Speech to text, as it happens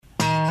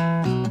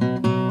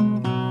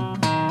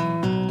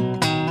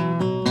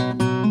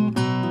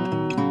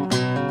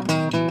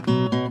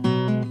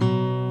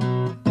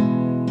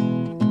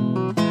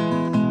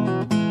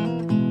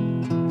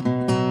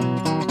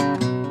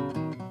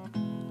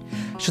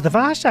Se de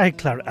bhás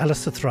eaglar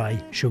elas a trai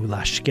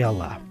Siúlach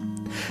Scéalach.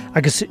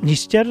 Agus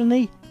níos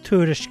dearnaí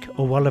tuairisc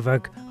ó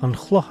bhallabhag an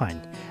chlochain,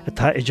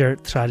 atá idir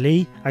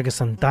trálí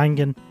agus an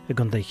daingan a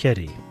gunda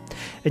chéirí.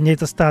 In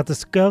éad a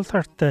stadas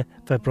gailtarta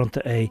bheith bronta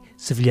é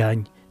sa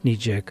bhleáin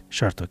nídeag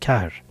seart ó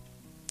ceathar.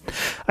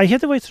 A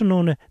héad a bhaid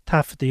tróna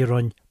thaifead í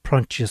roinn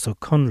Proinsias Ó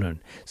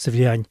Conluain sa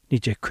bhleáin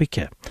nídeag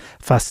cuiche,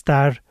 fa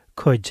Stair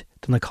cuid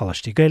do na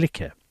Coláistí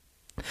Gaeilge.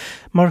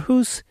 Mar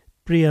hús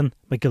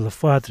Mac Giolla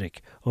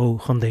Phádraig ó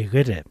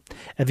Chonradh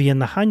a bhí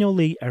na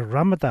hainolaí ar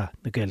ramada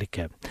na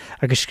Gaeilge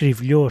agus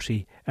scríb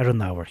leoirí ar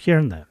an ábhar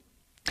chéarna.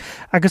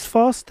 Agus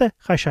fásta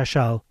cha sé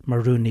seall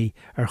marúnaí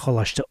ar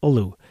Choláiste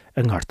Ó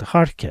an Ngharta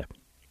Charce.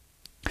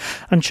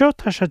 An seo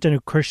tá sé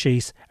denú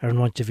chuirsís ar an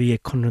bhaint a bhí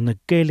chun na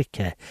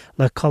Gaeilge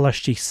le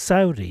Coláistí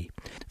saoirí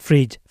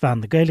Fríd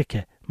van na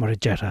Gaeilge mar a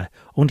deartha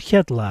ón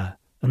chead lá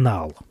an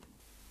náil.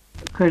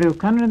 Cuireadh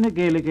Chonradh na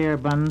Gaeilge ar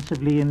ban sa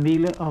bhliain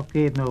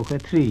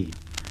 1893.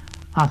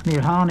 Ach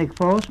níor tháinig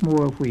fás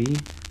mór faoi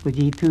go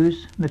dtí tús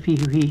na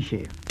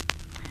fichiúhíise.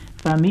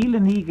 Ba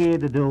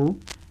 1902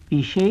 bhí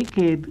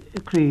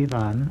 600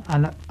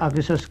 críomháin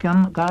agus os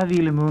gan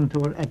 2,000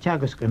 múntúir a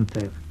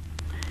teagascanta.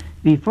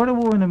 Bhí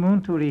formhór na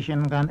múntúirí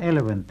sin gan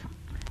eilehant,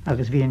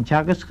 agus bhí an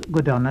teagas go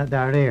donna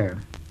dar réir.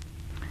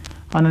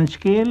 An an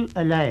scéal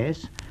a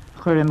leis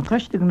chur an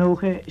coiste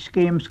gnócha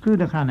Séamus Ó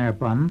ar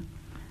ban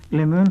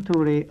le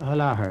múntúirí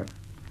tholáthar,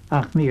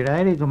 ach ní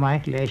raibh go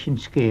mbeidh leis an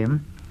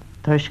scéam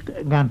tuis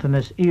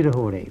gantanas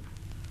iarthóirí.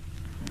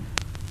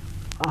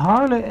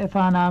 Tharla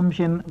fan am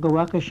sin go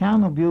bhhacha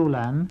sean ó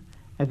Biúláin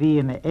a bhí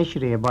in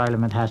eisiré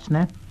Parliament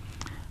hasna,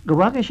 go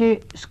bhhacha sé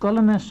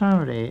scolanna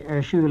sonraí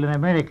ar siúil in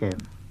America.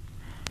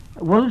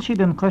 Bhfuil siad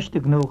an coiste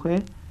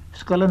gnócha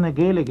scolanna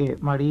Gaeilge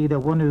mar iad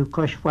a bhunú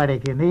cos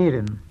Phádraig in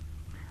éireann,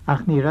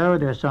 ach ní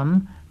raibh ar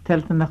son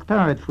telta nach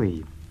tarad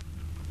faoi.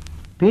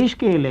 Bés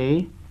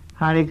céala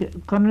tháinig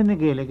Chonradh na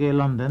Gaeilge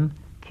London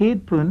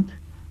 100 punt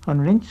an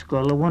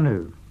rinscoil a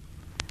bhunú.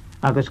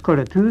 Agus chur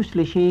a tús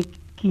le 6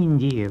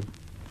 díobh,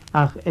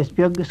 ach is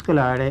beag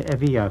scoláire a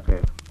bhíocha.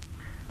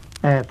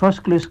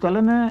 Fosclú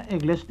scolanna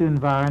ag listún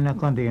bhar na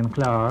chundaí an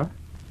chlár,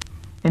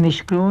 in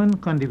iscrún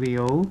chundaí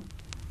bhío,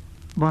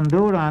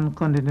 bondórán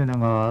chundaí na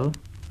ngáil,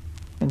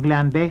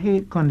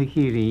 glanbechi chundaí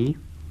chirí,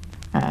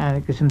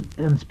 agus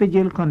an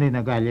spideal chundaí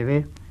na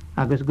Gaillimhe,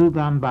 agus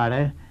gúgan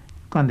bara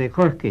chundaí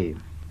Corcaí.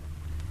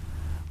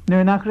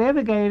 Nuair nach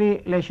raibh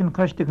gairí leis an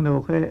coiste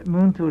gnócha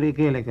múntúirí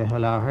Gaeilge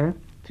tholáthar,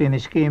 trína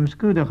Séamus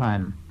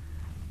Ó.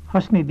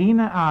 Thosna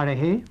dína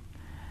áirithe,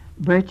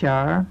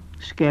 Peadar,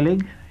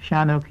 Scéalach,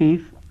 Sean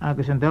O'Keefe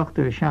agus an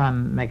Dr.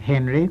 Sean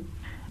McHenry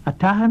a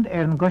taithint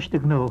ar an coiste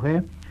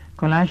gnócha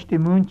Coláiste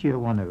múnte a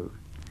bhunú,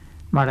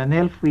 mar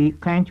an faoi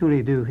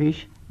caintúirí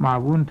dúchais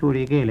mar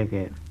bhúntúirí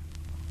Gaeilge.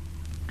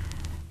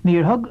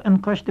 Níor thug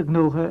an coiste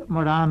gnócha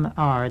mar an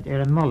ard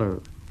ar an mullar,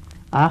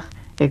 ach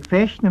ag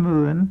feis na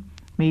múin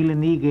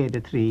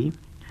 1903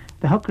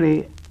 de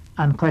thucraí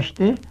an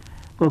coiste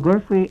go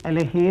gurfaí a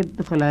le héad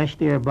de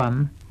Coláiste ar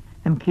ban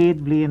an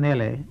 100 bliain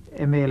eile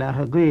I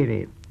méileatha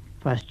Gaeilge,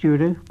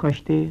 fastúra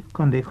coiste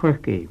chundaí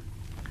Corcaí.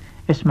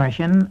 Is mar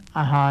sin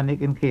a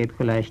tháinig an 100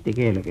 Coláiste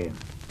Gaeilge.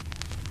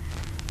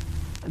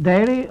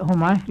 D'éirí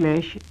thumaith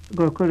leis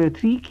gur chuir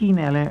 3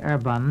 cín eile ar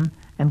ban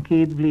an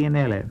 100 bliain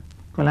eile,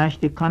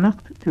 Coláiste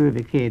Chonnachta Tuar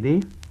Mhic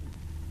Éadaigh,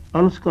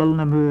 Ollscoil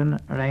na Múin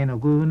Rinne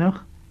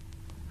Gúnach,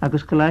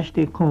 agus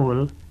Coláiste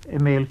Cóil I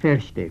méil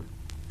ferste.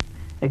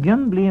 A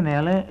gcion bliain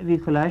eile bhí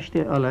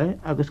Coláiste Ulla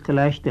agus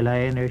Coláiste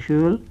Laighean ar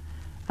siúl,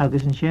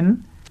 agus an sin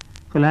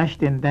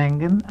Coláiste an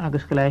Dangan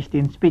agus Coláiste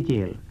an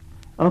Spideal,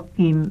 ach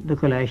cín de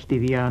Coláiste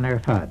bhí an ar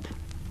fad.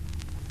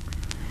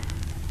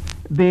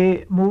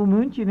 Bé mó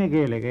múnte na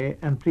Gaeilge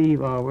an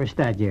príomh-ábhar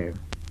Stair,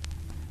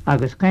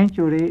 agus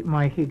caintúirí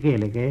maiche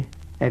Gaeilge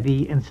a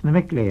bhí in sna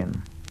Mic-Léinn.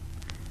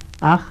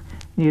 Ach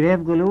ní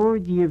raibh go leor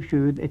díobh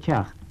siúd a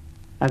teacht,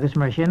 agus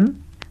mar sin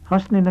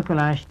thosna na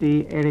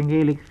Coláistí ar an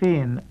Gaeilge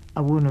féin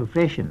a bhúnú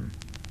freisin,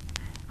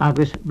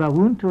 agus ba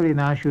bhúntúirí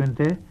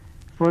náisiúnta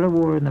for a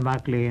bhór na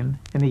Mic-Léinn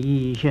ina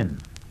dhí sin.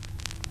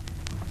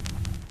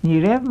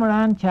 Ní raibh mar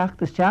an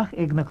teacht isteach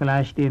ag na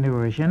Coláistí in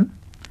uair sin,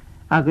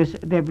 agus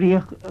de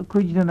bríoch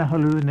cuideanna na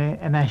halúna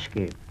in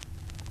eisce.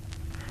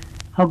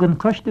 Thug an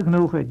coiste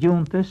gnócha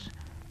dúntas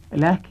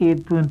le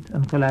 100 punt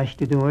an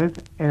Coláiste dóibh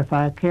ar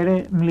fad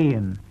 4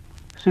 mbliain,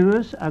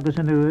 suas agus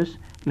an uas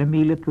le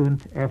 1,000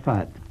 punt ar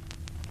fad.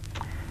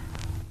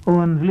 Ó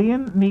an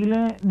bhliain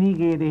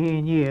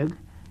 1911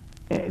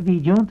 bhí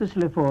dúntas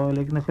le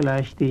fáil ag na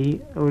Coláistí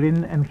ó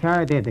Rinne an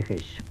cheard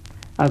éadachais,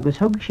 agus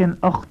thug sin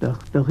 8 do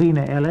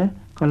dhaoine eile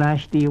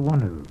Coláistí a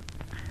bhunú.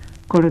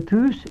 Chur a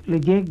tús le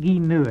 10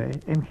 gcín nua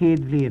an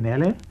 100 bliain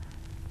eile,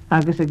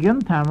 agus a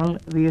gcion tamil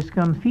bhí as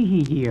gan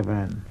 20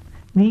 díobh,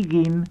 9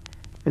 gcín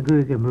a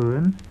gcuaige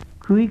múin,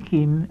 5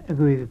 cín a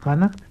gcuaige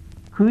Connacht,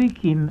 5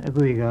 cín a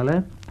gcuaige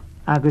Ulla,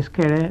 agus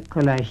 4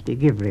 Coláiste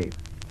Gibhre.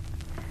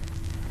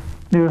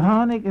 Nuair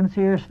tháinig an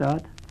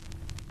Saoirstát,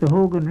 de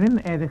thóg an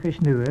Rinne éadachais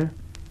nua,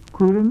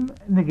 cuairim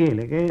na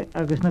Gaeilge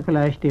agus na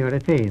Coláiste ar a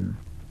féin,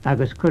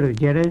 agus cuireadh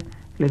deireadh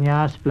le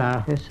neas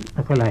blachas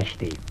na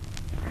Coláistí.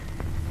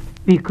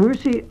 Bhí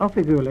cuasaí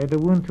ofigiúla do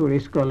bhúntúirí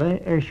scoile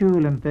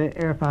siúlanta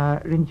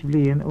feadh rint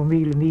bliain ó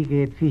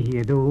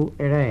 1922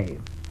 é.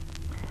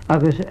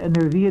 Agus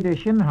nuair bhíidir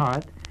sin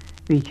thart,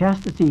 bhí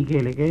Coláistí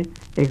Gaeilge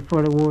ag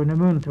formhór na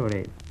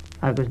múntúirí,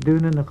 agus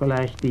dúna na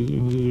Coláistí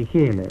in dhí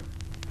chéile.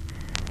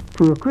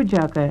 Fuair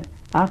cuideacha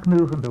ach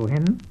nuachan dó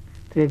hin,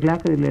 tre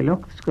ghlacadh le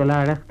lucht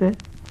scoláireachta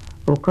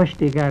ó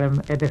Coláistí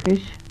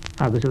Gaeilge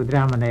agus ó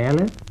Dráman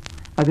eile,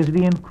 agus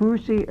bhíon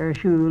cuasaí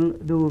siúl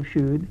dómh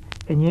siúd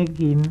in ag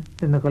gin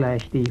na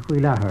Coláistí chuí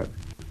láthair.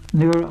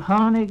 Nuair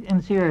tháinig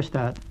in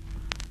Séarstad,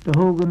 do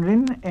thógann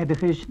Rinne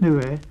Éadaigh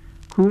nua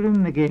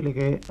cuairim na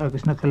Gaeilge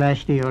agus na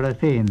Coláistí ortha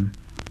féin,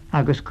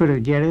 agus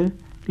cuireadh deireadh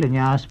le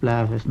neas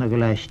blachas na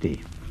Coláistí.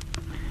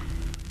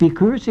 Bhí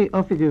cuasaí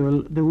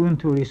ofigiúil do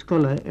bhúntúirí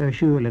scoile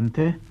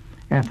siúlanta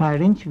feadh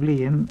rint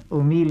bliain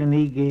ó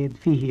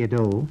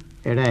 1922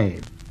 é.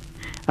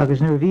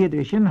 Agus nuair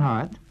bhíidir sin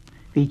thart,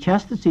 bhí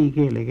Coláistí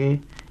Gaeilge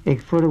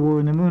ag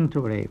formhór na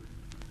múntúirí,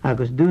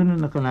 agus dúna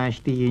na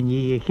Coláistí in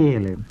dhí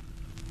chéile.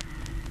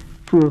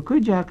 Fuair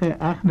cuideacha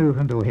ach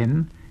nuachan dó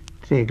hin,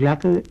 tre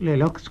ghlacadh le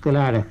lucht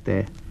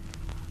scoláireachta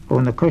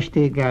ó na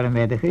Coláistí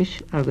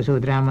Gaeilge agus ó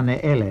Dráman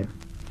eile,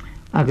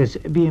 agus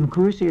bíon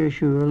cuasaí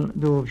siúl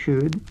dómh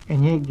siúd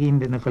in ag gin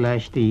na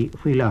Coláistí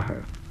faoi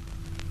láthair.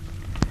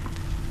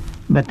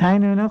 Ba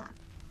tainúnach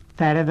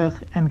taireadh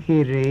an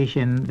chéad rééis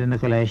sin na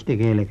Coláistí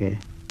Gaeilge,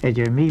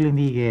 idir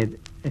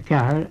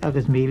 1904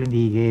 agus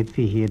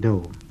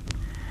 1922.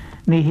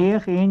 Ní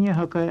héach aine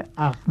hEocha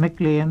ach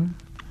Mac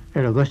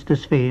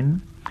Augustus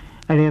féin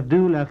raibh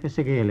dúlach is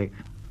a Gaeilge.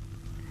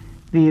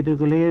 Bhí idir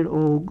go léir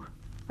óg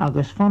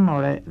agus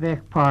fanóra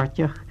bheith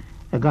páirteach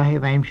a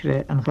gaithh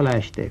aimsire an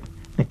Coláiste,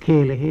 na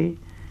céalaithe,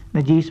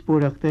 na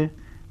díospóireachta,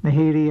 na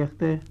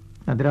héiríochta,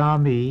 na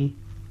drámaí,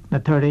 na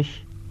tuiris,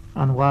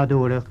 an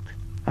bhádóireacht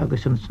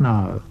agus an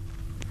snáil.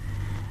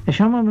 Is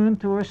seomra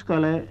múntúir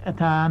scoile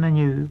atá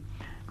aniu,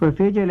 gur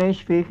féidir leis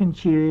féchann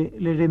tíre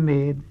le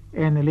riméid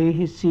na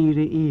léithe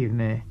síre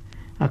íomhne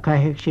a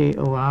caitheadh sé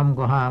ó am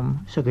go ham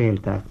sa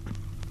Gaeltacht.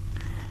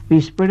 Bhí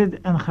spirid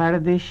an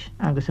charadis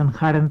agus an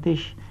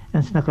charantis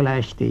in sna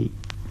Coláistí,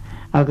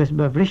 agus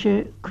ba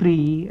bhrise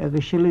crí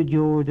agus siile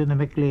deor na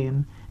Mac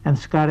an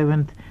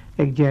scarabhaint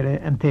ag deire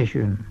an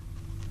teisiún.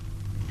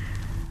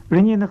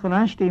 Rinne na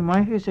Coláistí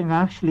maichas an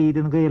gach slíd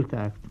an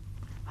Gaeltacht,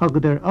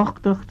 thugad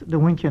 8 do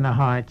bhainte na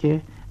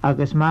háite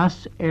agus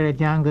más a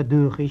deanga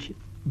dúchais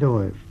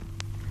dóibh.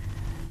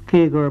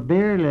 Cé gur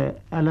béirle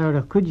a leir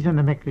a cuid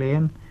na Mac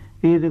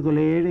bhíad go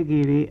léir a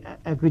géirí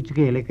a cuid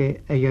Gaeilge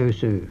a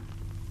dheosú.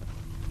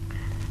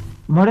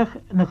 Marach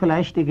na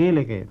Coláistí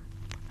Gaeilge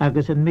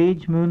agus an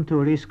méid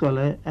múntúirí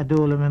scoile a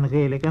dólam an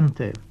Gaeilge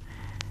ante.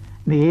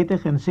 Ní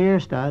éadach an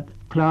Séarstad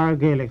chlár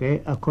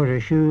Gaeilge a chuir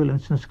siúil in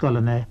san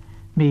scoilena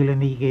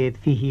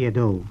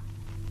 1922.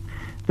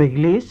 Bhí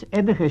léas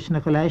Éadaigh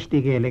na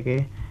Coláistí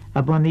Gaeilge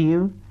a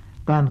buníomh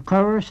gan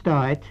Coláiste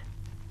Stáit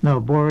nó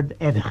Bord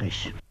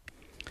Éadaigh.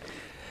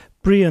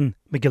 Brian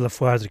Mac Giolla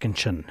Phádraig an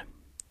sin.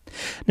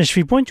 Nes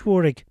bhí baint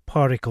mhóraigh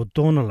Pádhraic Ó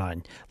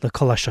Domhnalláin le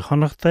Coláiste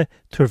Chonnachta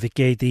Tuar Mhic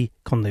Éadaigh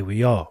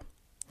Conluain.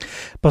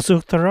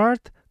 Basúachtar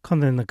ard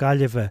chun na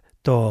Gaillimhe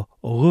dá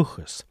ó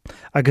Dhuchas,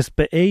 agus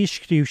ba é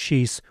scríú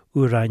síos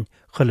úrain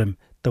chulim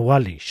do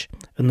bhailís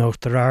an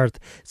nóachtar ard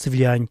sa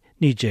bhliain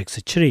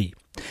 1903,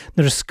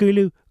 nar a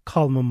scoilú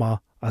calmama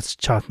as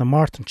teach na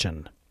Martin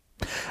sin.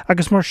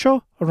 Agus mar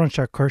seo a ran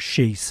se chur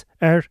síos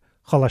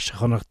Coláiste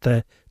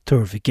Chonnachta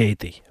Tuar Mhic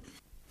Éadaigh.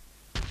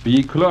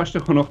 Bhí Coláiste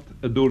Chonnachta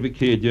a Tuar Mhic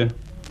Éadaigh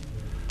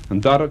an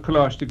dara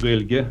Coláiste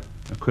Gaeilge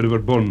a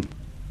chuirhar bun.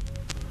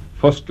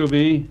 Foscla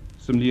bhí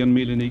sa mbliain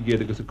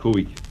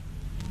 1905.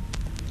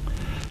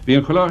 Bhí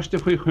an Coláiste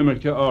faoi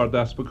chuimirce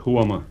ardaspa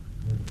chuama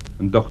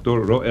an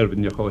Dr. Ró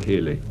Ervinneach ó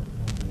Héala.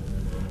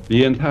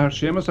 Bhí an thar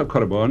Séamus Ó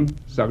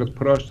sagad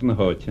práiste na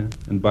háite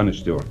an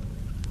banisteoir.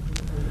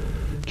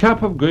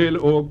 Ceapamh Gael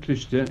ó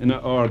Cliste ina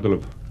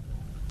ardalmh,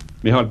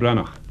 Micheál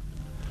Brannach.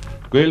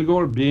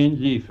 Gaelgóir bliain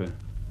líofa,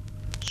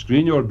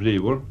 scríneoir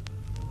bríomhar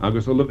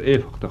agus ulamh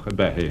éifeachtach a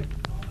bethé.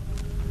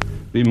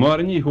 Bhí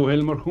mairní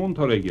thuhéil mar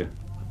chúntar aige,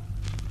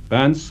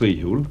 ban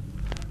saothúil,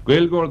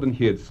 Gaelgóir den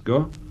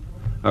héadsco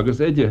agus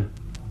éide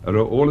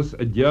ar ólas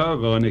a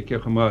deagáinnig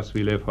cecha más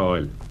bhí le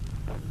fáil.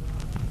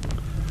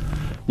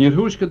 Níor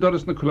thuaisce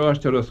doras na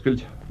Coláiste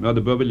Roscailt ná de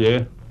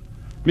Bubba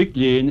Mic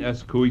léin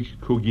as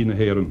cúgaí na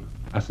héireann,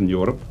 as an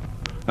Eorop,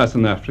 as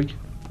an Afric,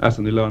 as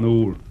an Ileán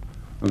Úr,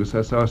 agus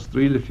as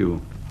Ástríle fiú.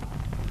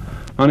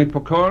 Tháinig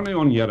Pocárnaí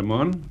ón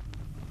Ghearmáin,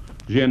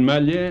 Jean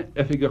Mallet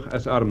efigach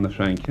as arm na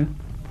Franke,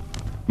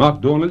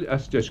 MacDonald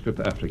as deisceart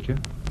Africa,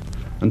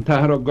 an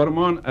Tahar Ó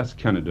Gormán as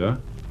Canada,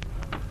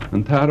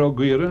 an Tahar Ó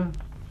Gaoire,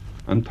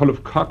 an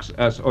Tullibh Cox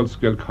as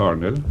Ulscail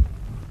Cornell,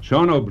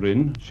 Sean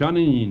O'Brien, Sean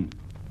Ian,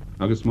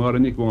 agus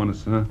Máranig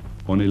Bhánasa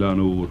ón Ileán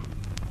Úr.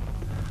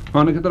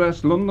 Tháinig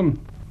as London,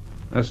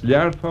 as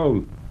Lear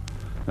Fowl,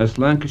 as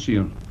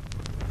Lancashire,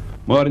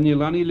 Máraní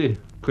Lanile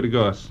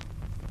Curigás,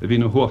 a bhí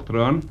na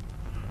Huachtarán,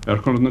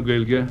 Chonradh na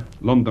Gaeilge,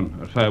 London,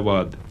 ar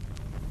thaifead.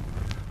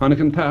 Tháinig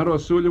an Tathar Ó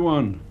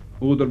Súlaháin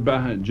údar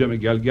bethe Jimmy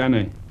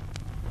Galganne.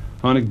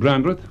 Tháinig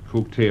Brandreth,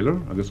 Cook Taylor,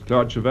 agus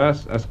Claude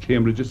Chavas as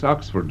Cambridge's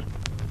Oxford.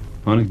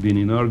 Tháinig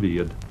Dini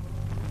Narviad.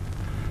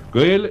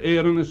 Gael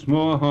éireann is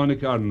mó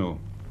tháinig Arno.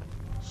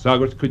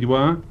 Sagart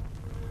Cudhua,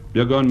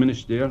 Beagán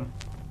Ministéir,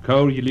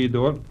 Caur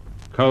Yilídor,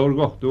 Caur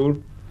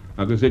Gochtúr,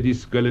 agus Eddie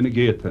Scullin na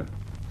Géta,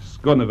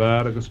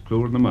 Sconavár agus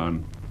Plúr na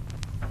Man.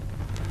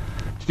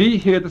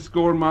 Tí héad a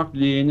scór Mac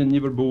Léin in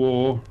Niver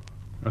Ó,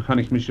 a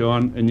chanig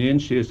Miseán in éon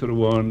séasar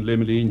bháin le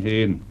Malín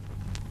héin.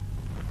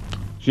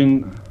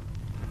 Sin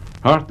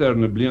hart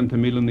na blianta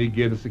mílanaí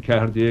géad sa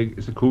cehardéag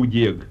is a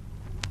cúdéag,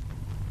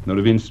 nar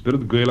a bhín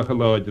spirit Gaelach a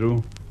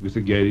láidrú agus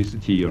a géirí sa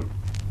tír.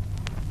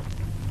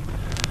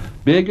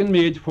 Bégan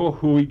méid fó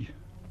chúig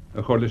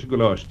a chuir leis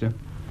Coláiste,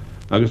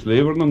 agus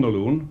lévar na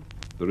nolún,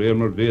 do réir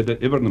mar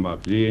bhéide ivar na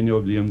Mac Léin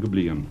ó bblion go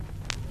blion.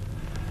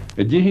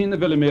 I ddíhín na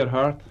bheile mér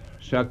hart,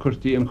 se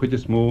curtaí an chuide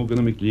smó gan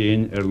na Mac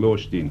Léin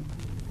Lóistín.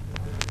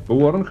 Ba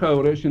war an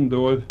chawra sin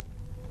dóibh,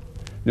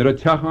 nir a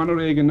teachán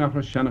ar éigen nach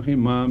ra seanachí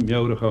má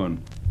meawrachán.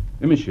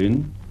 Imi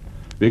sin,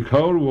 bhí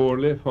Caur Mór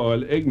le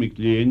fáil ag Mac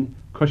Léin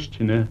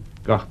coistine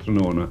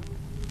gachtranóna.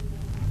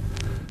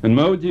 An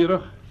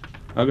máidíirech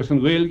agus an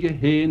Gaeilge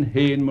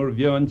héin mar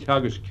bheán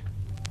teagaisc,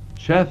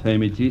 se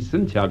féimití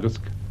san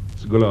teagaisc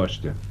sa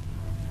Coláiste.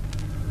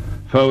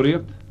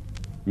 Fáriacht,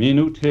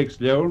 míú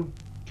téex leabhar,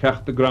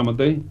 ceachta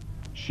gramadaí,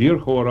 sír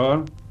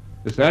chóráir,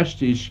 is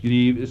eistí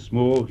scríb is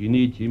smó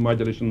ghinítí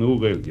maidir leis an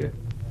Gaeilge,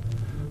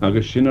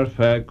 agus sin ar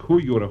feadh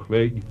cúigiúrach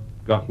leig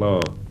gach lá.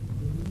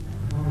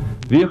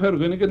 Bhíoch ar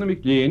rinne na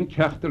Mac Léin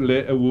ceachtar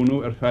le a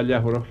bhúnú ar feadh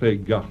leabharach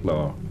leig gach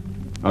lá,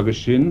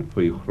 agus sin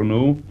faoi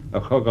chrunú a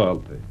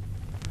chogáilta.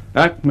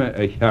 Acme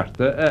a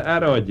chearta a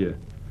aráide,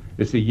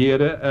 is a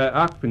dhéire a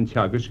acfinn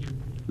teagaisc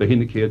le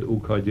hinna céad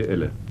úcáide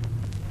eile.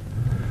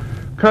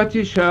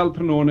 Catí seall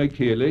tróna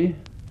céala,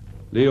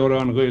 le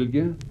órán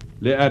Gaeilge,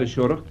 le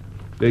airiseoireacht,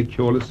 le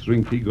ceolas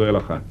ringtaí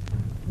Gaelacha.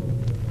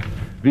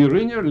 Bhí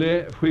rinnear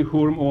le faoi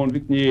chúram ón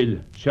Mhic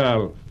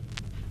seall.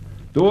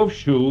 Dómh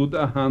siúd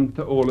a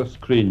hananta ólas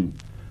crin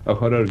a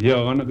chur ar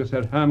bheán agus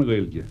ar han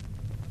Gaeilge.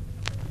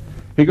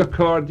 Hig a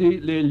cardaí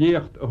le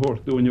léocht a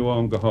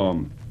thuirtúneáin go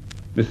háim,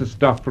 Mrs.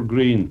 Stafford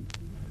Green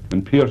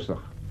an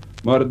Piersach,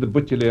 mar de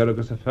butiléir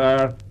agus a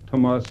fearr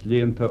Thomas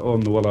Léanta ó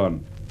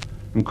Nualáin,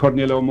 an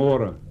Cornéal Ó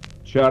Móra,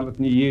 Charlotte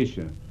ní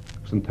Dhéise,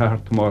 agus an Tahar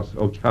Thomas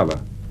ó Calla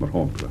mar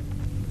hámpla.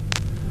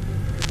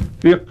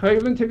 Bhí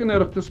caiblann te an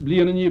oireachtas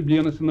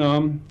bliana san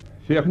nám,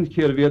 féchan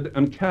céirmhéad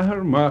an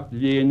cethar Mac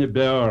Léin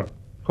Peadar,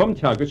 chum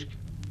teagaisc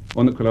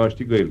ó na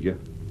Coláistí Gaeilge.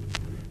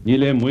 Ní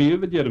le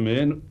muomh a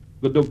dearmé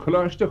go dó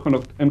Coláiste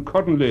Chonnachta an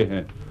corn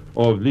léthe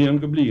ó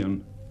bblion go blion.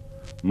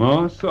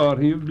 Má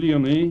sárthaíh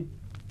blianaí,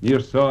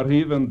 níor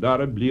sárthaíh an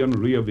dara blion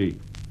riamhí.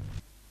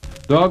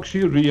 Dag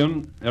sí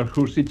rian ar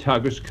chúrsaí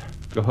teagaisc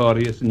go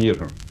háirí is an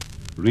níorthar.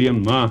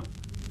 Rian má.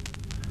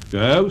 Go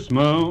aus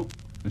má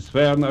is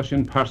fearr ná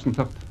sin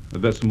persantacht a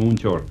bheits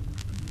múnteor.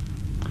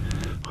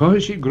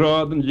 Chothaigh sí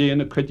grád an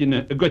léana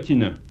a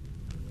gotine.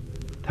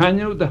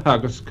 Tainneú de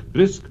hagasc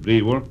brisc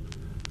bríomhar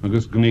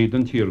agus gnéad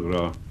an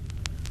tíorgrá.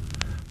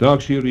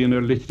 Dag sí rian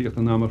ar litríocht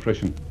an náma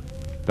freisin.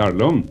 Dar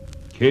lom,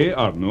 cé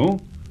arnó,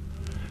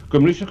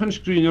 gom ríiseach an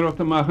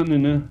scríneoireacht amachchan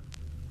inne,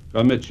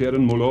 ga met sé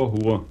an mólá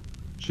hua.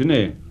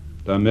 Sinné,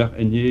 da meach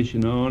inné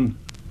sin án.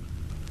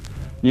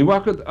 Ní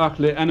wacad ach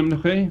le enam na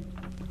ché,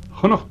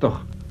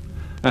 Chonnachtach,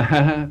 a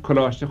hethe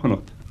Coláiste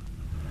Chonnachta.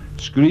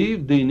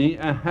 Scríb daoine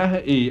a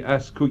hethe í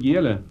as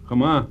cúgéile,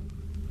 chumá.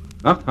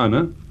 Ach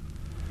hana,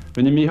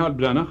 rinne Mícheál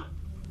Brennach,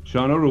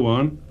 Seán Ó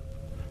Ruáin,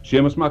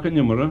 Séamus Mac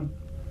Nimara,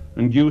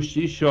 an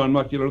Giúistí Seán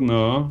Mac Giolla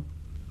ná,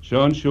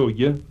 Seán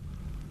Seoige,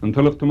 an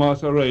Tullibh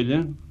Tomás Ó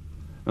Réile,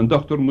 an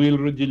Dr. Míl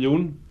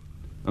Dillún,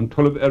 an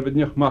Tullibh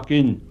Erbidneach Mac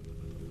In,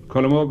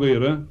 Colm Ó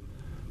Gaoire,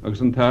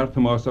 agus an Tahar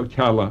Tomás Ó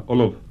Calla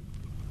Olomh.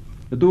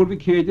 A dúr bhí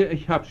céide a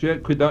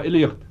cheapse cuidá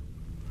ilíocht.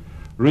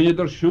 Rinne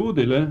ar siúd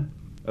ile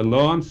a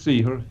lán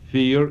sihir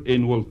Fear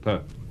Mór.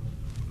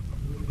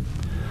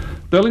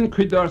 Dalinn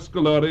cuidar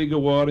scoláraí go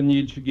bhfar an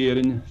níl se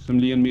géireann sam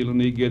líon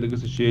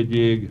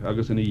 1970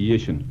 agus in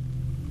dhéisisin.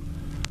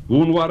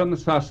 Gúnhhar na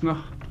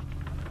Sasnach,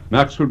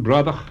 Maxwell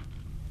Bradach,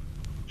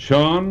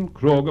 Seán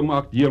Crógam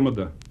ach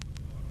Diarmada.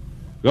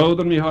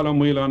 Gáudar Mícheál Ó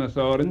Mhuileán as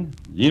áireann,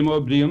 Líam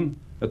Ó Brian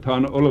a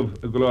tána Olomh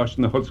a Coláiste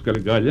na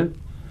Hoscail Gaeilge,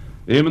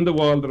 Éimeann de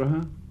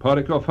Bháldratha,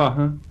 Pádhraic Ó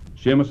Fatha,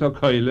 Séamus Ó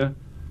Caile,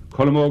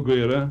 Colm Ó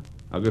Gaoire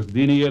agus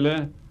daoine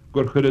eile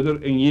gur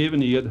chuidir in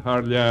ghéimhin iad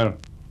thar lear.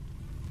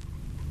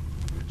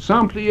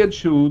 Sampla iad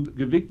siúd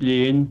go Mac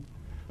Léin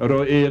ar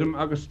ó éirim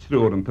agus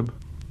trórantab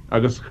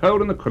agus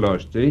chabhra na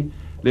Coláiste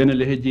léna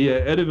lehéidí a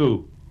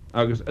eiribhú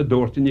agus a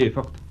dúirt in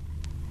éifiacht.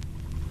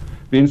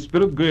 Bhín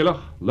spirit Gaelach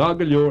lá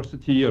go leor sa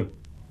tír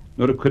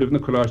nuair a cuireadh na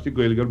Coláistí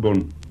Gaeilge ar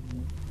bun.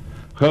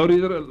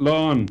 Chabhraíodir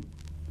lán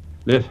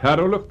le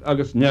fearolacht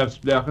agus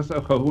neamhsplechas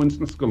a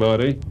chahuains na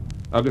scoláraí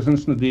agus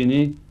ins na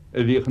daoine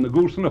a bhíoch na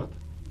gúrsanacht.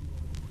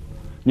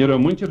 Ní ra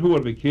muintir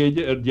thuair bhí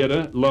céide ar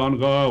deire lán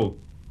gáil.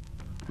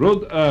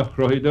 Rud a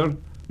chroidir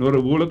nuair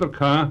a bhualadar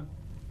cá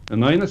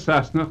An aine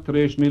sasnach tar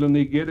éis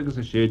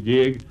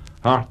 1910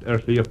 hart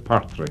Líomh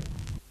Pádhraic.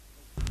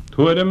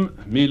 Tuarim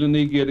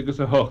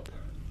 1908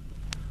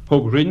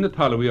 thug Rinne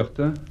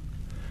talmhaíochta,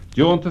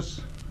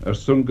 deontas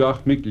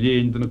sungach Mic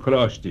Léin den na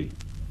Coláistí.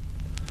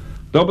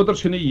 Dubhda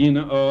sinna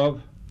dhéine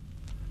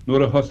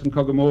nuair a thosan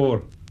Fear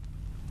Mór.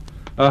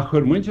 A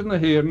chur muintear na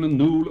héireanna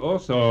núl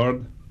os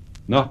ard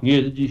nach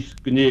ngéadís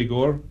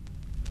gnéagóir,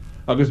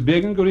 agus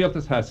bégan go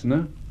rialtas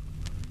hesanna,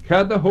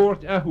 cad a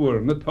thuairt ahuair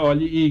na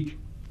táille íg.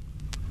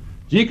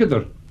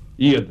 Dícadar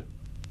iad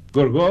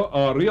gur go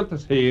á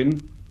rialtas héin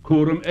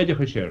cuaram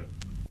éidecha sér.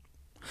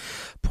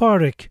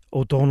 Pádhraic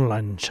Ó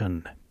Domhnalláin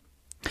sin.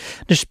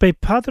 Nis bei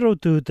Peadar ó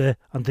Dubhda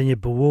an duine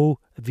bhó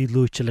a bhí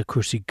lúite le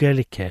cuasaí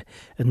Gaeilge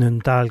in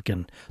nún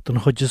dalgan don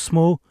chuide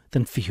smó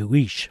den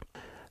fiúis.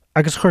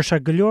 Agus chuir se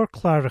go leor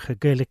chláiricha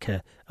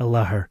Gaeilge a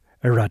láthair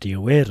ar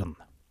radio éireann.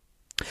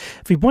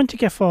 Bhí buinte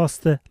ge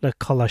fásta le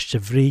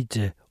Coláiste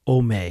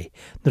Ó Méith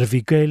nar a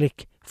bhí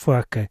Gaeilge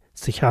fuacha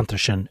sa cheantar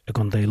sin a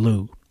gundé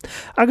lú.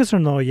 Agus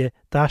ar náide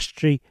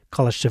d'aistrií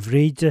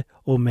Coláiste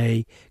Ó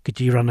Méith go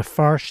dtí ranna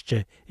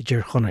fearste I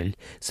dtír Chonradh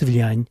sa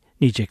bhliain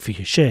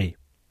 1926.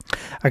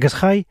 Agus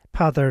chaid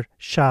Peadar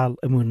seall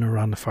I mún na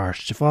ranna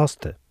fearste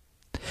fásta.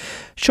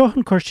 Seo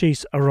an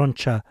chuirtíos a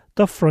ronse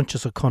do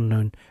Proinsias Ó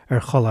Conluain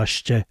ar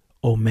Coláiste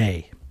Ó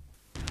Méith.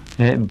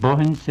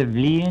 Bohann sa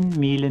bhliain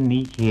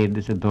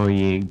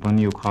 1912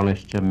 buniú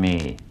Coláiste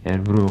Méith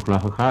ar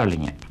bhrúchlach a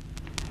Carlinge.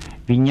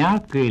 Bhí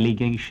neart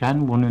Gaeilge ag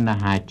sean bhunú na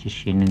háite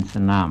sin in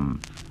san am,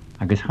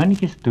 agus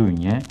chonig is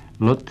dúine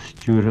lot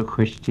stúra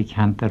chuiste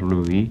cheantar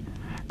luí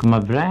go má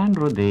bhrean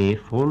rud é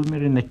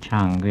fólmir in na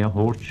teanga a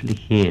thuirt le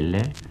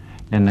chéile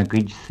le na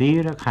gcuid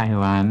saoir a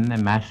chaithúin na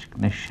measc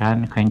na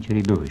sean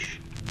chaintearí dúis.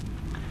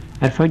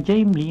 Ar fáid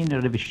 10 mbliain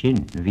ar a bhí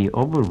sin, bhí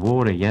obair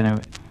mhór a dhéanamh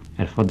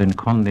ar fud an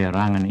condé a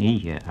rangan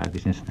ihe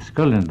agus ins na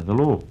scoileanna do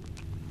ló.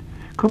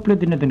 Cúpla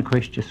duine den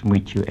chuiste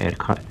smuitiú ar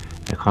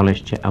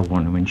Coláiste a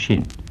bhhainúin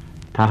sin.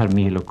 Tahar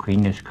míl ó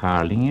Cuines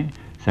Carlinge,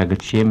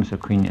 sagad Séamus Ó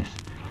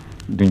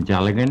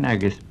Dúndealagan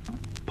agus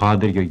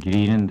Pádhraic Ó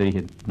Grínan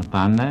dríhe na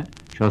banna,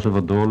 seos a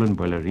bhdólan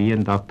boilerí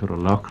an Dr. Ó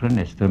Lochran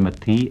is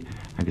matí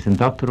agus an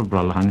Dr. Ó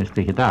Brolahan is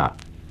dríhe dá.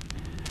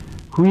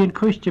 Chuí an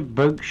chuiste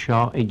bug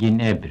seo I gin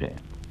ebre.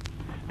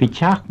 Bhí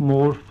teach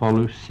mór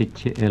folú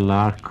site I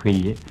lár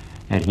cuille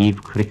ar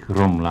híomh cric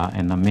romla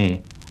in na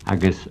mé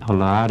agus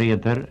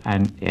holáriadar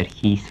an ar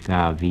chís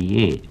gá bhí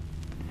é.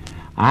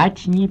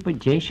 Áit ní ba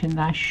déisian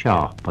na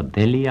seo ba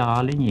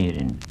deliáil in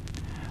éireann.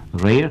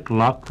 Réir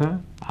glacha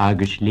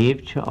agus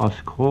léimhte os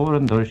cór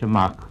an dúirt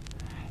amach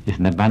is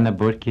na banna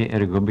burce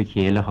ar gubba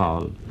chéile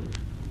hall.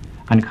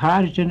 An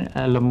cáirdean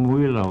a le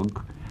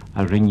múlog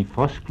a rinne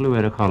fosclú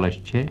ar a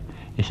Coláiste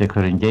is a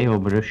chur an dé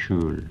obair a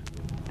siúl.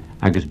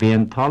 Agus bé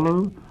an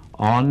talú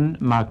an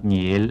Mac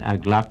Giolla a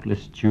ghlach le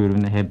stúr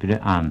na hebre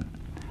an,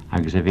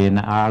 agus a bhé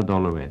na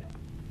ardolawir.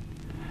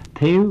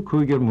 Taobh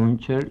cúigear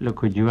múntear le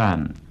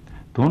cuidiúan.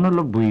 Dóna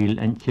le buil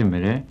an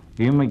timire,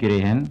 bhíom a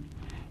gréhan,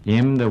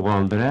 léim de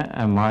Waldra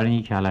a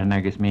marí ceallainn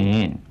agus mé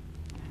héin.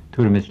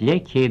 Tuair is le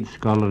chéad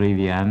scolarí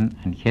bhían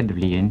an chéad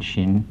bbliain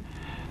sin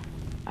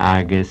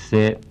agus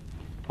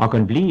ach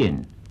an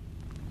bbliain.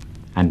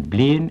 An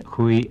bbliain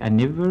chuí a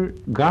nimhir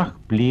gach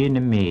bbliain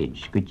a méid,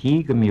 go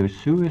dtí go míor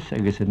suas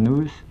agus a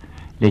nús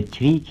le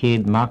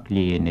 300 Mac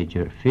léin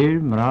idir Fear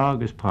Mór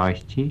agus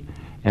Páistí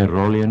ar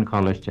rólaíonn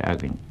Coláiste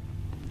agan.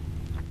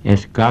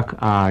 Is gach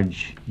ard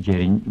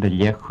jerin de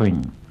le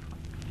chuin.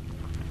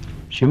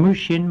 Siúmú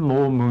sin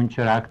mó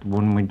múntearacht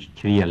bhunmuid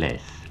trí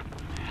leis.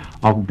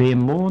 Ach bé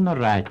mó na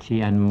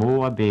ráiti an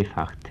mó a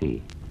béfachtaí.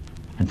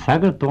 An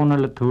sagad dóna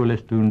le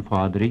túlas dún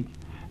Pádhraic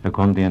a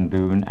chundé an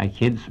dún a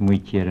chéad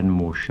smuitiar an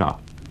mó seo.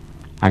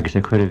 Agus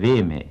a chur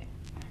bhé mé.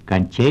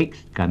 Gan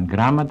text, gan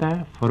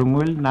gramada,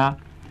 formúil na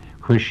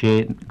chur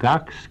sé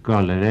gach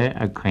scolare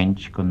a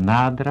caint go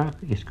nádrach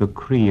is go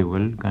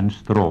críomhfuil gan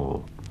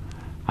stró.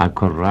 A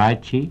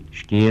chorráiti,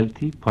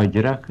 scéaltaí,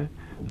 Pádhracha,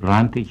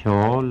 rantaí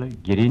cheála,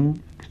 grin,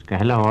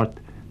 scailehort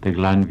de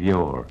glan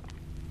bheor.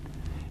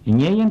 I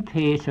néan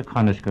tééis a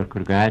chonascar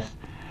chur gas,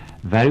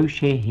 bharú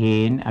sé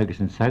héin agus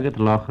an sagad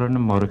lachar na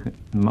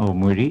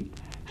mómurí,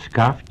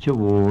 scafte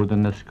bhór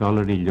na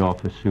scolarí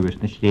leofa suas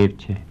na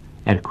sléimte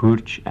ar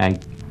cuairt ag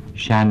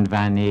sean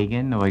bhain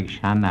éigean nó ag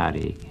sean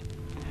áréige.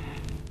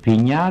 Bhí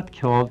neart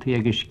ceoltaí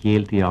agus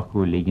scéaltaí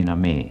acu lígin a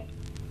mé.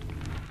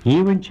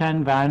 Híhann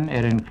sean bhain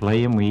ar an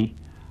chléim mí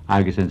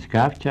agus an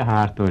scafte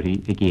háartóirí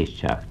a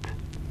géisteacht.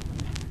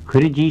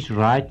 Chur dís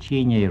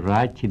ráiti né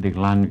ráiti de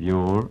glan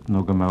bheor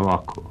nó go mó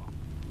acu.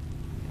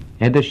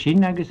 Idir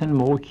sin agus an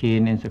mó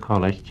chéin in sa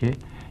Coláiste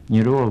ní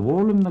ró a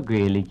bhólam na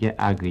Gaeilge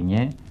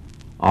aganne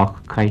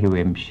ach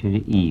caitheimsir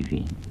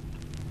íhín.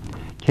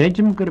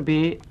 Creidim gur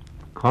bé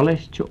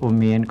Coláiste Ó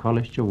Méith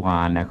Coláiste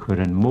bháin a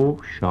chur an mó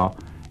seo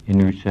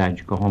in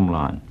úsáid go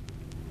thomláin.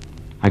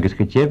 Agus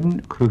go deimhin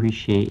cruthí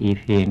sé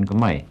féin go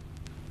maiid.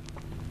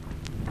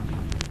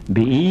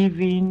 Bí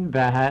íhín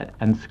bheithe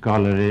an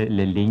scolare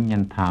le lín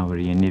an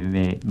táhaí in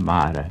bheith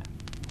mara.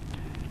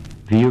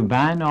 Bhíú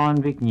bain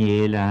an Mac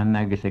Giolla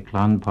agus a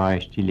clan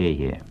Páistí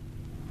léthe.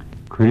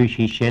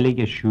 Cuirisí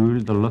Sealige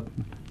siúl do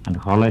Lutan an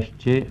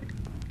Colásiste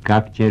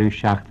gach jeú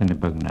seachtainna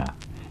bagna.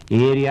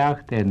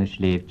 Éireacht na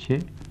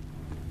sléibte,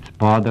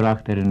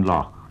 Pádhraic an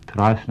lach,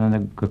 trasna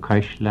go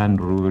Caisleán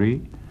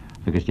rúri,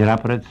 agus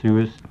dearapad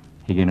suas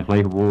higin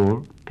gleich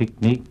Mór,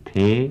 picnic,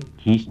 té,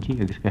 cístí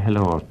agus go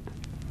heileort.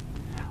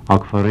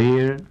 Ag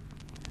foréir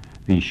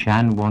hí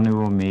sean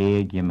bhanu ó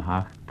mé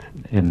gimhacht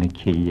na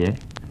Cille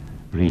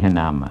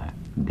rihanama,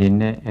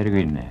 dinne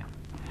Rinne.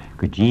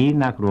 Go dí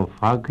nach ró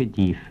fag go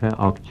dífa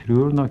ag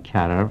trúr nó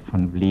cearar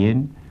fan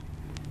bblion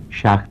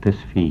seachtas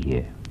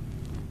fihe.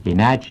 In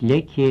áit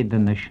lechéad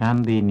na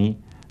seandaoine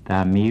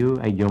dá míú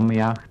a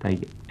giomaíocht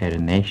ar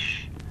an eis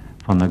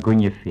fan na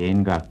gunne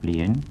féin gach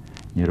blion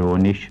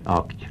neurónis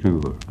ag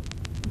trúr.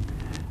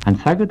 An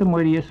sagad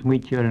amóríos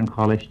muitiú ar an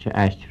Coláiste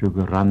eistrú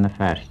go ran na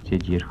ferste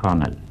dír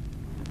Chonradh.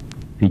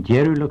 Bhí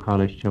dearú le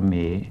Coláiste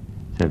mé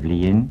sa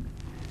bblion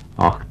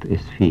 8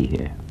 is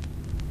fihe.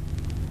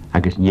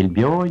 Agus níl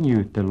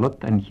beáinniu de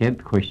lut an chéad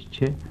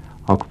coiste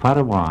ag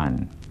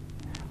farháin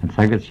an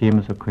sagad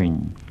Séamus Ó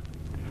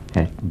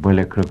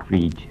buile crug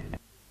fríd.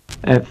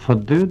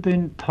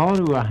 Fodúdin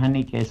táú a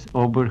hanig is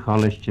obair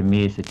Coláiste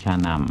mé sa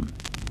teanam.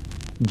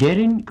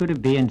 Gerin gur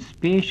béan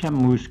spéis a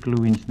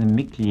músglúins na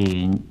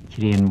micléin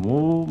trían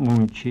mó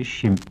múnti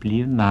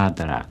simplíú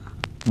nádarach,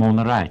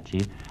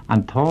 mónaráiti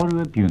an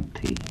táú a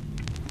búntaí.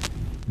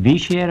 Bhí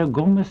sé ar a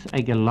gomas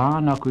ag a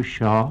lán acu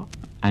seo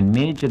an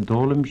méid a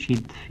dólam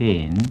siad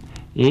féin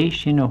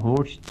sin a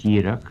hórt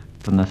díreach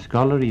don na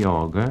scolar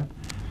eoga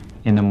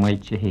ina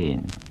mailte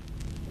héin.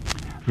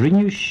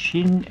 Rinne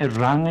sin a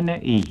rangana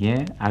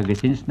ihe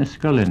agus ins na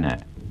scolanna.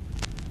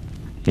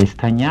 Is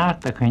tá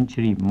neart a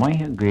chuintirí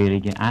Maith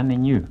Gaeilge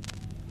ananiu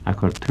a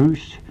chur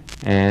tús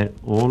ar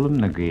ólam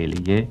na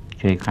Gaeilge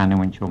sé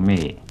chanahaint ó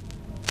mé.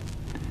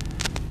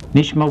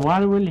 Nis má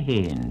bharhfuil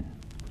héin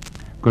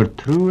gur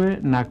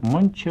trúa nach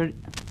muintir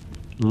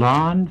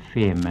lán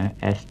féime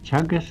as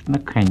teagas na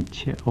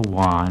cainte ó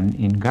bháin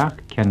in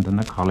gach ceandan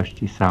na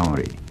Coláistí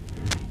saoirí.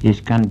 Is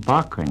gan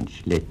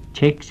bacans le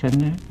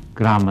teicsanna,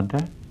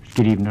 gramada,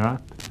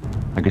 scríbnarat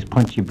agus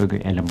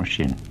pontí-buga eile mar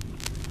sin.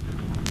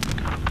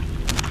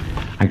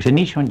 Agus a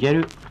níos an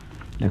dearú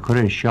le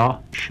chuir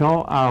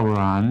seo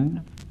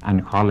árán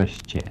an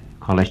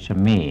Coláiste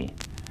mé.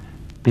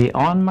 Bé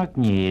an Mac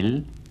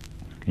Giolla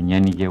go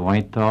nnéannig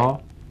bhaintá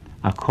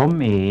a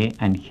chum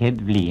an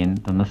chéad bhliain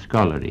don na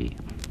scolarí.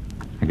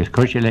 Agus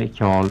chuir sé le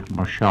ceáil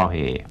mar seo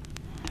é.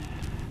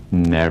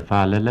 Nar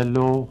falla le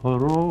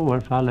lóthoró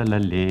ar falla le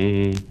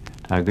lé,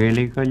 tá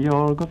Gaeilge go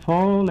leor go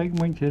fáil ag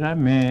muintir a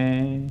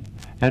mé.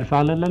 Ar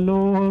falla le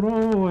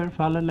lóthoró ar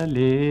falla le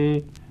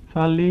lé,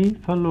 fallí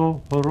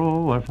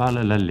fallóthoró ar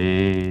falla le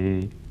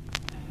lé.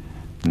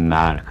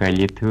 Nar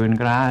chaile tú an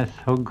grás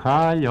thug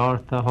cá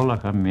leorta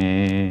thulacha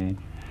mé,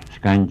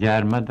 scan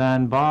dearmad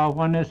an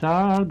báhain is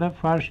arda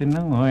farsin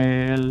an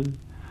nghil,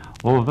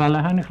 ó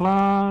bhealach an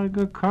chlár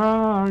go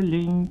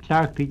cárlín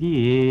teachtaigh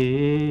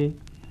é.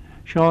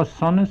 Seo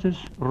sonas is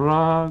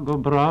rá go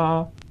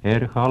brá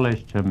ar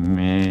Coláiste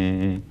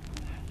mé.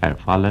 Ar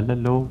falla le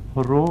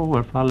lóthoró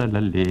ar falla le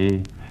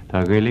lé,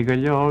 tá Gaeilge go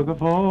leor go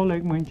fáil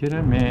ag muintir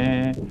a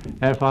mé.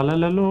 Ar falla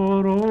le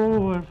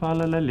lóró ar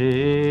falla le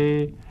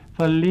lé,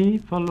 fallí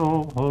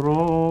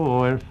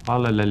fallóthoró ar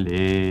falla le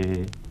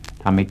lé.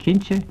 Tá mé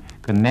cinse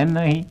go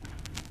nenaí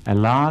a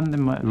lán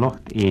na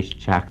lucht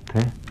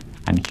éisteachta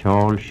an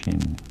ceáil sin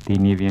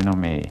daoine bhíon ó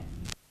mé.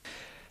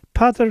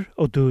 Peadar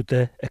ó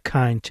Dubhda a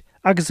caint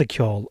agus a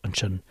ceáil an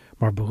sin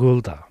mar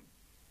bhúlda.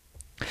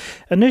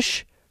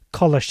 Anis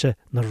Coláiste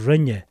na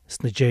Rinne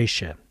sna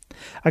déise,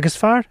 agus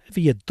fearr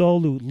bhí a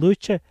dóú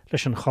lúte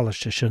leis an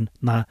Coláiste sin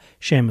na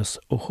Séamus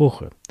Ó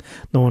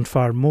nó an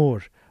Fear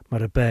Mór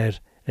mar a béir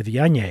a bhí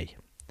ané.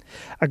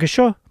 Agus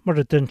seo mar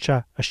a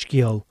duinse a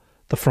scéal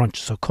de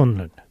Proinsias Ó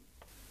Conluain.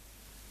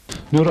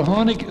 Nuair a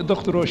tháinig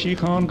Dr.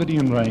 Róisíán go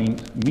dtíon rainn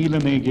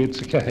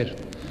 1904,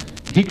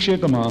 hiic sé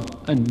go maith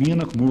an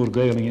mianach mór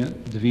Gaeilge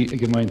de bhí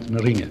ag maint na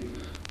Rinne,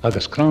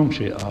 agus crám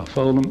sé a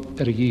fálam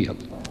ar a dhéal.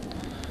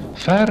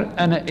 Fear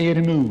anna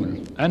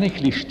éirimúil, anna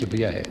chliiste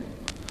bheithe,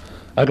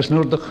 agus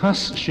nuair de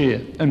chas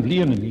sé an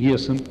bblianan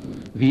dhéasan,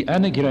 bhí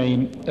anna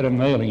grain ar an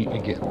Gaeilge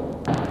aige.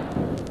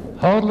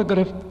 Hála go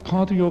raibh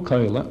Pádhraic Ó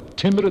Caile,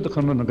 timire de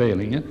chun na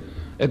Gaeilge,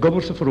 a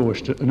gobar sa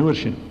fróiste an uair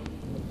sin.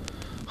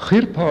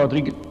 Chir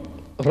Pádhraic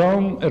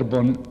rang ar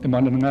bun I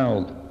man an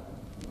ngáil,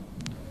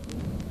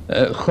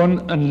 chun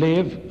an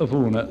léamh a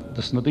bhúna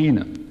de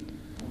snadíine.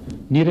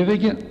 Ní ra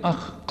bheige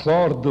ach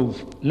chlár dubh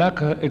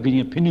lecha a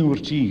gine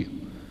pinúirtí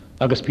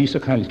agus písa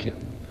chailce,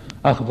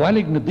 ach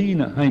bhailig na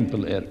díine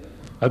heimpel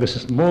agus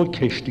is mód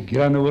ceiste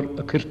granúir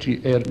a cirtí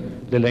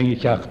le lenge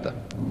teachta.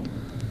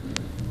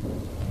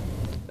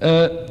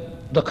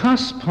 Da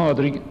cas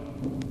Pádhraic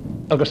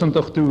agus an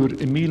dochtúr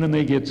I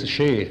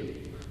 1906,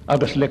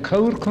 agus le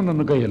cabhar chun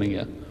na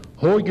Gaeilge,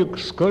 hóigeag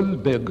scoil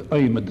beg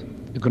aimid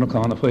I gona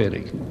cána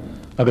féirigh,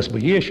 agus ba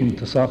dhé sin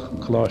tasach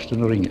Coláiste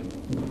na Rinne.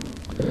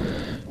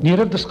 Ní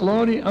raibh de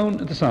scoláirí ann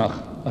tasach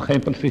a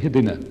cheimpel fiche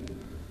duine.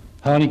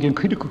 Tháinig an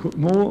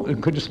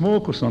cuidir smó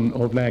cosán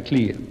ó bhleith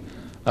lia,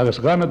 agus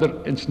ganadar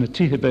ins na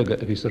tithe bega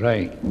a bhís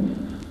raig.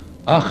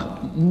 Ach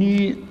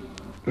ní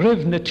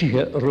raibh na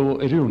tithe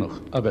ró I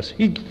riúnach, agus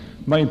hig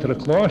maintar a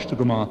Coláiste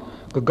go má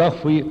go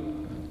gafaí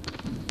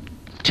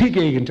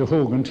tigéigeanta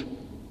hógant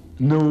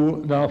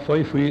nó ná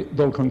fáifaí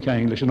dul chun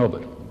ceang leis an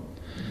obair.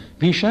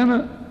 Bhí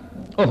sena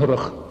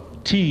óthreach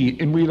tí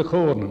in mhuiile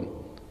chórnan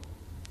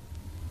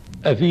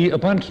a bhí a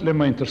bant le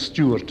maintar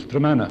Stuart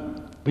Tremana,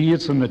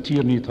 bíad san na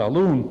tíorní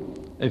talún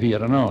a bhí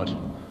ar an áid.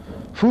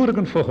 Fuair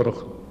an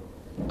fóthreach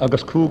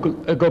agus cúgal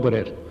a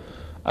gobair,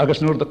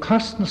 agus nuair de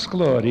cast na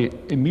scláirí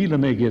I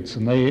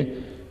 1909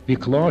 bhí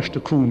Coláiste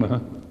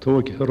Chonnachta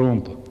tóg a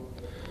rompa.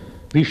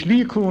 Bhí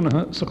slí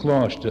Chonnachta sa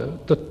Coláiste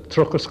de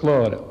trochar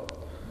scláire.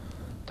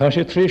 Tá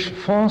sé tríis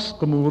fás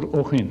go mór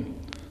ó chin.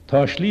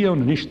 Tá slí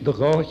an níos de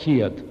gá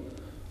chéad,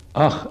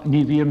 ach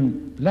ní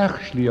bhíon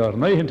lech slí ar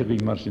naithanta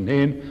bhí mar sin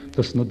héin,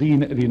 tas na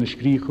daoine a bhí na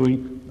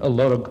scríchuin a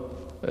lorg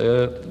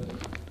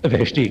a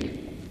bheittíg.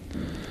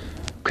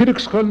 Cuireadh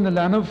scoil na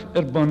leanamh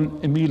ar bun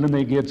I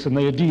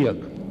 1910.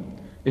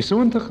 Is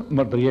úntach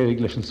mar de dhéag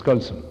leis an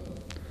scoilsam.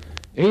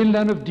 Éon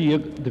leanamh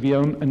díag de bhí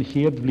ann an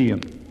chéad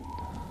bliain.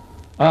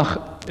 Ach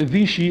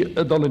bhí si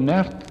a dul in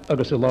neart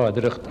agus I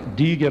láidireacht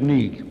díag ar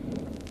níg.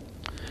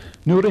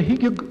 Nuair a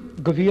hiigeh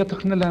go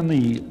bhíoteach na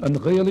leanaí an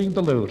ghéalaigh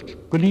de leirt,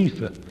 go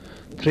lífa,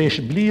 tréis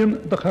blian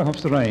de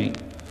chahafs raing,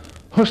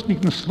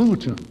 hosnig na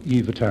slúte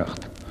íomh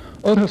techt.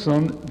 Orthas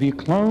an bhí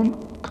clán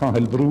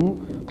Cahill Brú,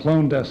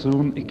 clán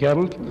Dasún I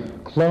Geralt,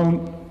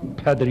 clán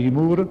Peadar I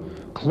Mór,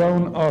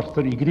 clán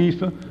Arthur I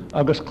Grífe,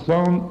 agus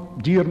clán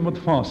Diarmid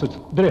Fawcett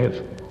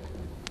Bref.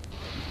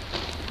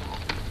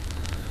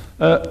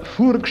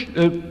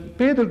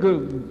 Peadar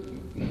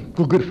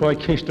go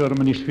gurfáid céistear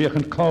man is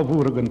féchan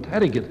cábhúrag an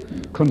tarigid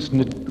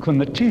chun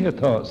na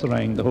títhetá sa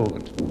raing de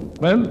hógant.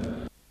 Well,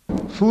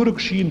 fuairg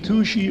sín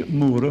túisí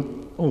móra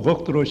ó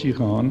ghochtar ó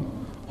sícháin,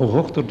 ó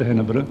ghochtar de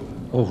Hennebre,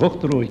 ó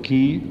ghochtar ó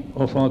cí,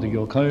 ó Pádhraic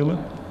Ó Gaeilge,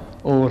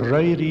 ó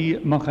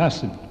rairí Mac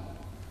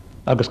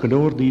agus go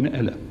leor daoine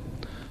eile.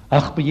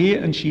 Ach ba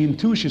dhé an sín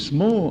túisí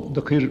mó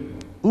de chuir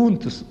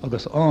úntas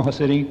agus áthas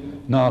éirí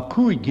ná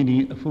 5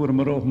 guinea a fuair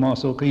mar ó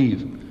más ó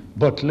caíomh.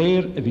 Bart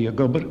léir a bhí a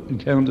gobar in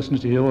ceantas na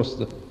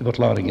tíosta I bart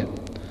láige.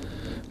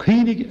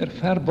 Cínig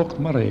fearbocht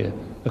mar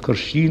a chur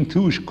sín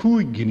túis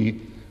 5 guinea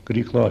go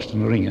dtí Coláiste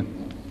na Rinne.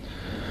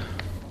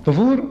 Ba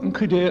bhór an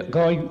chuidé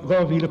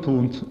 2,000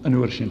 púnt an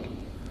uair sin,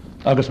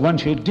 agus bhain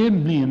sé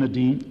 10 mbliana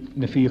dí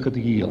na fíocha de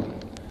gíal.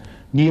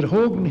 Níor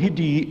thógan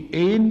hidí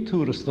éon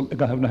túrastal a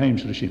gahabh na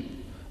heimsre sin,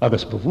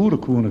 agus ba bhór a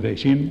cúna bheith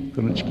sin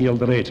gon an scéal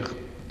de réiteach.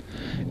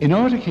 In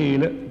áir a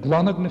chéile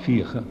glanag na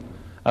fíocha,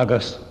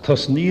 agus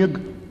tasníag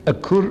a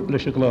cur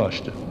leis a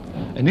Coláiste.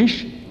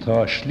 Inis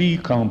tá slí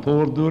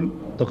campórdúil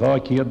de gá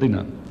céad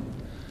duine.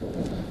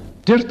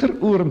 Deirtar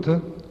uaireanta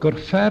gur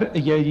fear a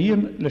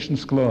dhéiríonn leis na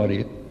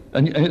scláirí,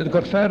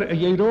 gur fear a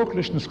dhéireoch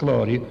leis na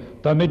scláirí,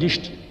 tá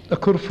méidist a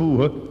cur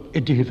fuatha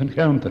I ddíobh an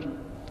cheantar.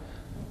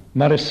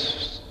 Mar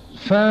is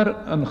fear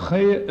an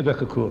chae a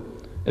bheith acu,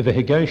 a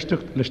bheith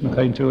geisteach leis na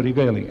chainteoirí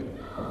Gaeilge.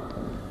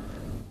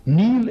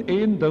 Níl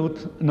éon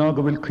dót ná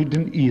go bhfuil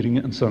cuidan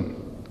íringe an son.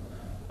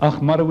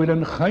 Ach mar a bhfuil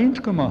an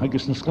chaint go maith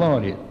agus na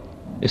scláirí,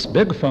 is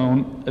beg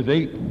fáin a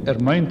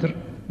bheith maintar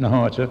na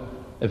háte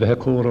a bheith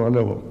córa a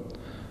leo.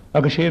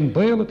 Agus sé an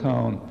bail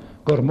atáin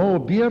gur mó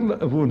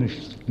béarla a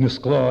bhúnis na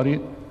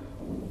scláirí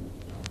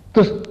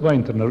de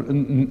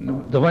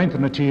bhaintar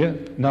na tí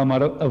ná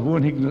mar a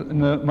bhúnigh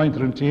na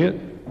maintar an tí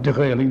de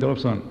Gaeilge dóibh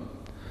san.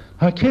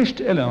 Tá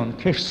ceist eile an,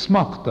 ceist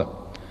smachta.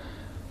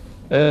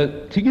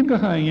 Tuigim go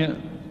haine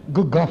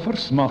go gafar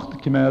smachta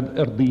ciméad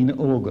ar daoine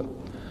óga.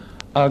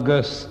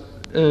 Agus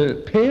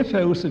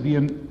PFOs a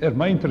bhíon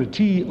maintar a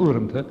tí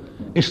uaireanta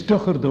is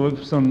tuchar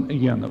dóibh san a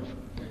dhéanamh.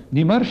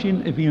 Ní mar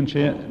sin a bhíonn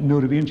sé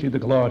nuair a bhíonn sé de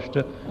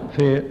Coláiste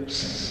fé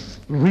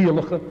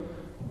rialacha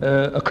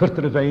a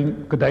chuirtar a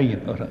bhéin go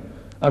daon ortha.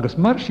 Agus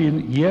mar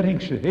sin dhéirhing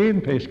sé héon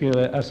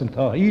péiscéile as an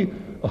táí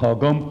a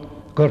thagam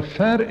gur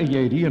fear a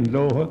dhéiríon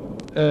lótha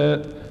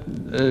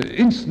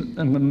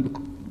an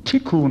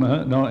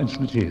ticúnathe ná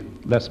insnatí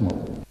les mó.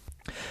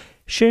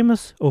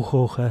 Séamus Ó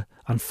hEocha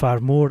an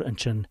Fear Mór an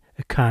sin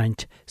a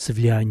caint sa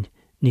bhleain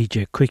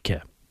níide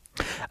cuiche.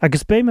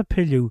 Agus bé me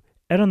pilliú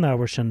ar an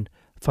áhar sin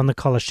fan na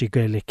Coláistí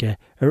Gaeilge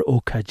ar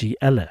ócáidí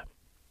eile.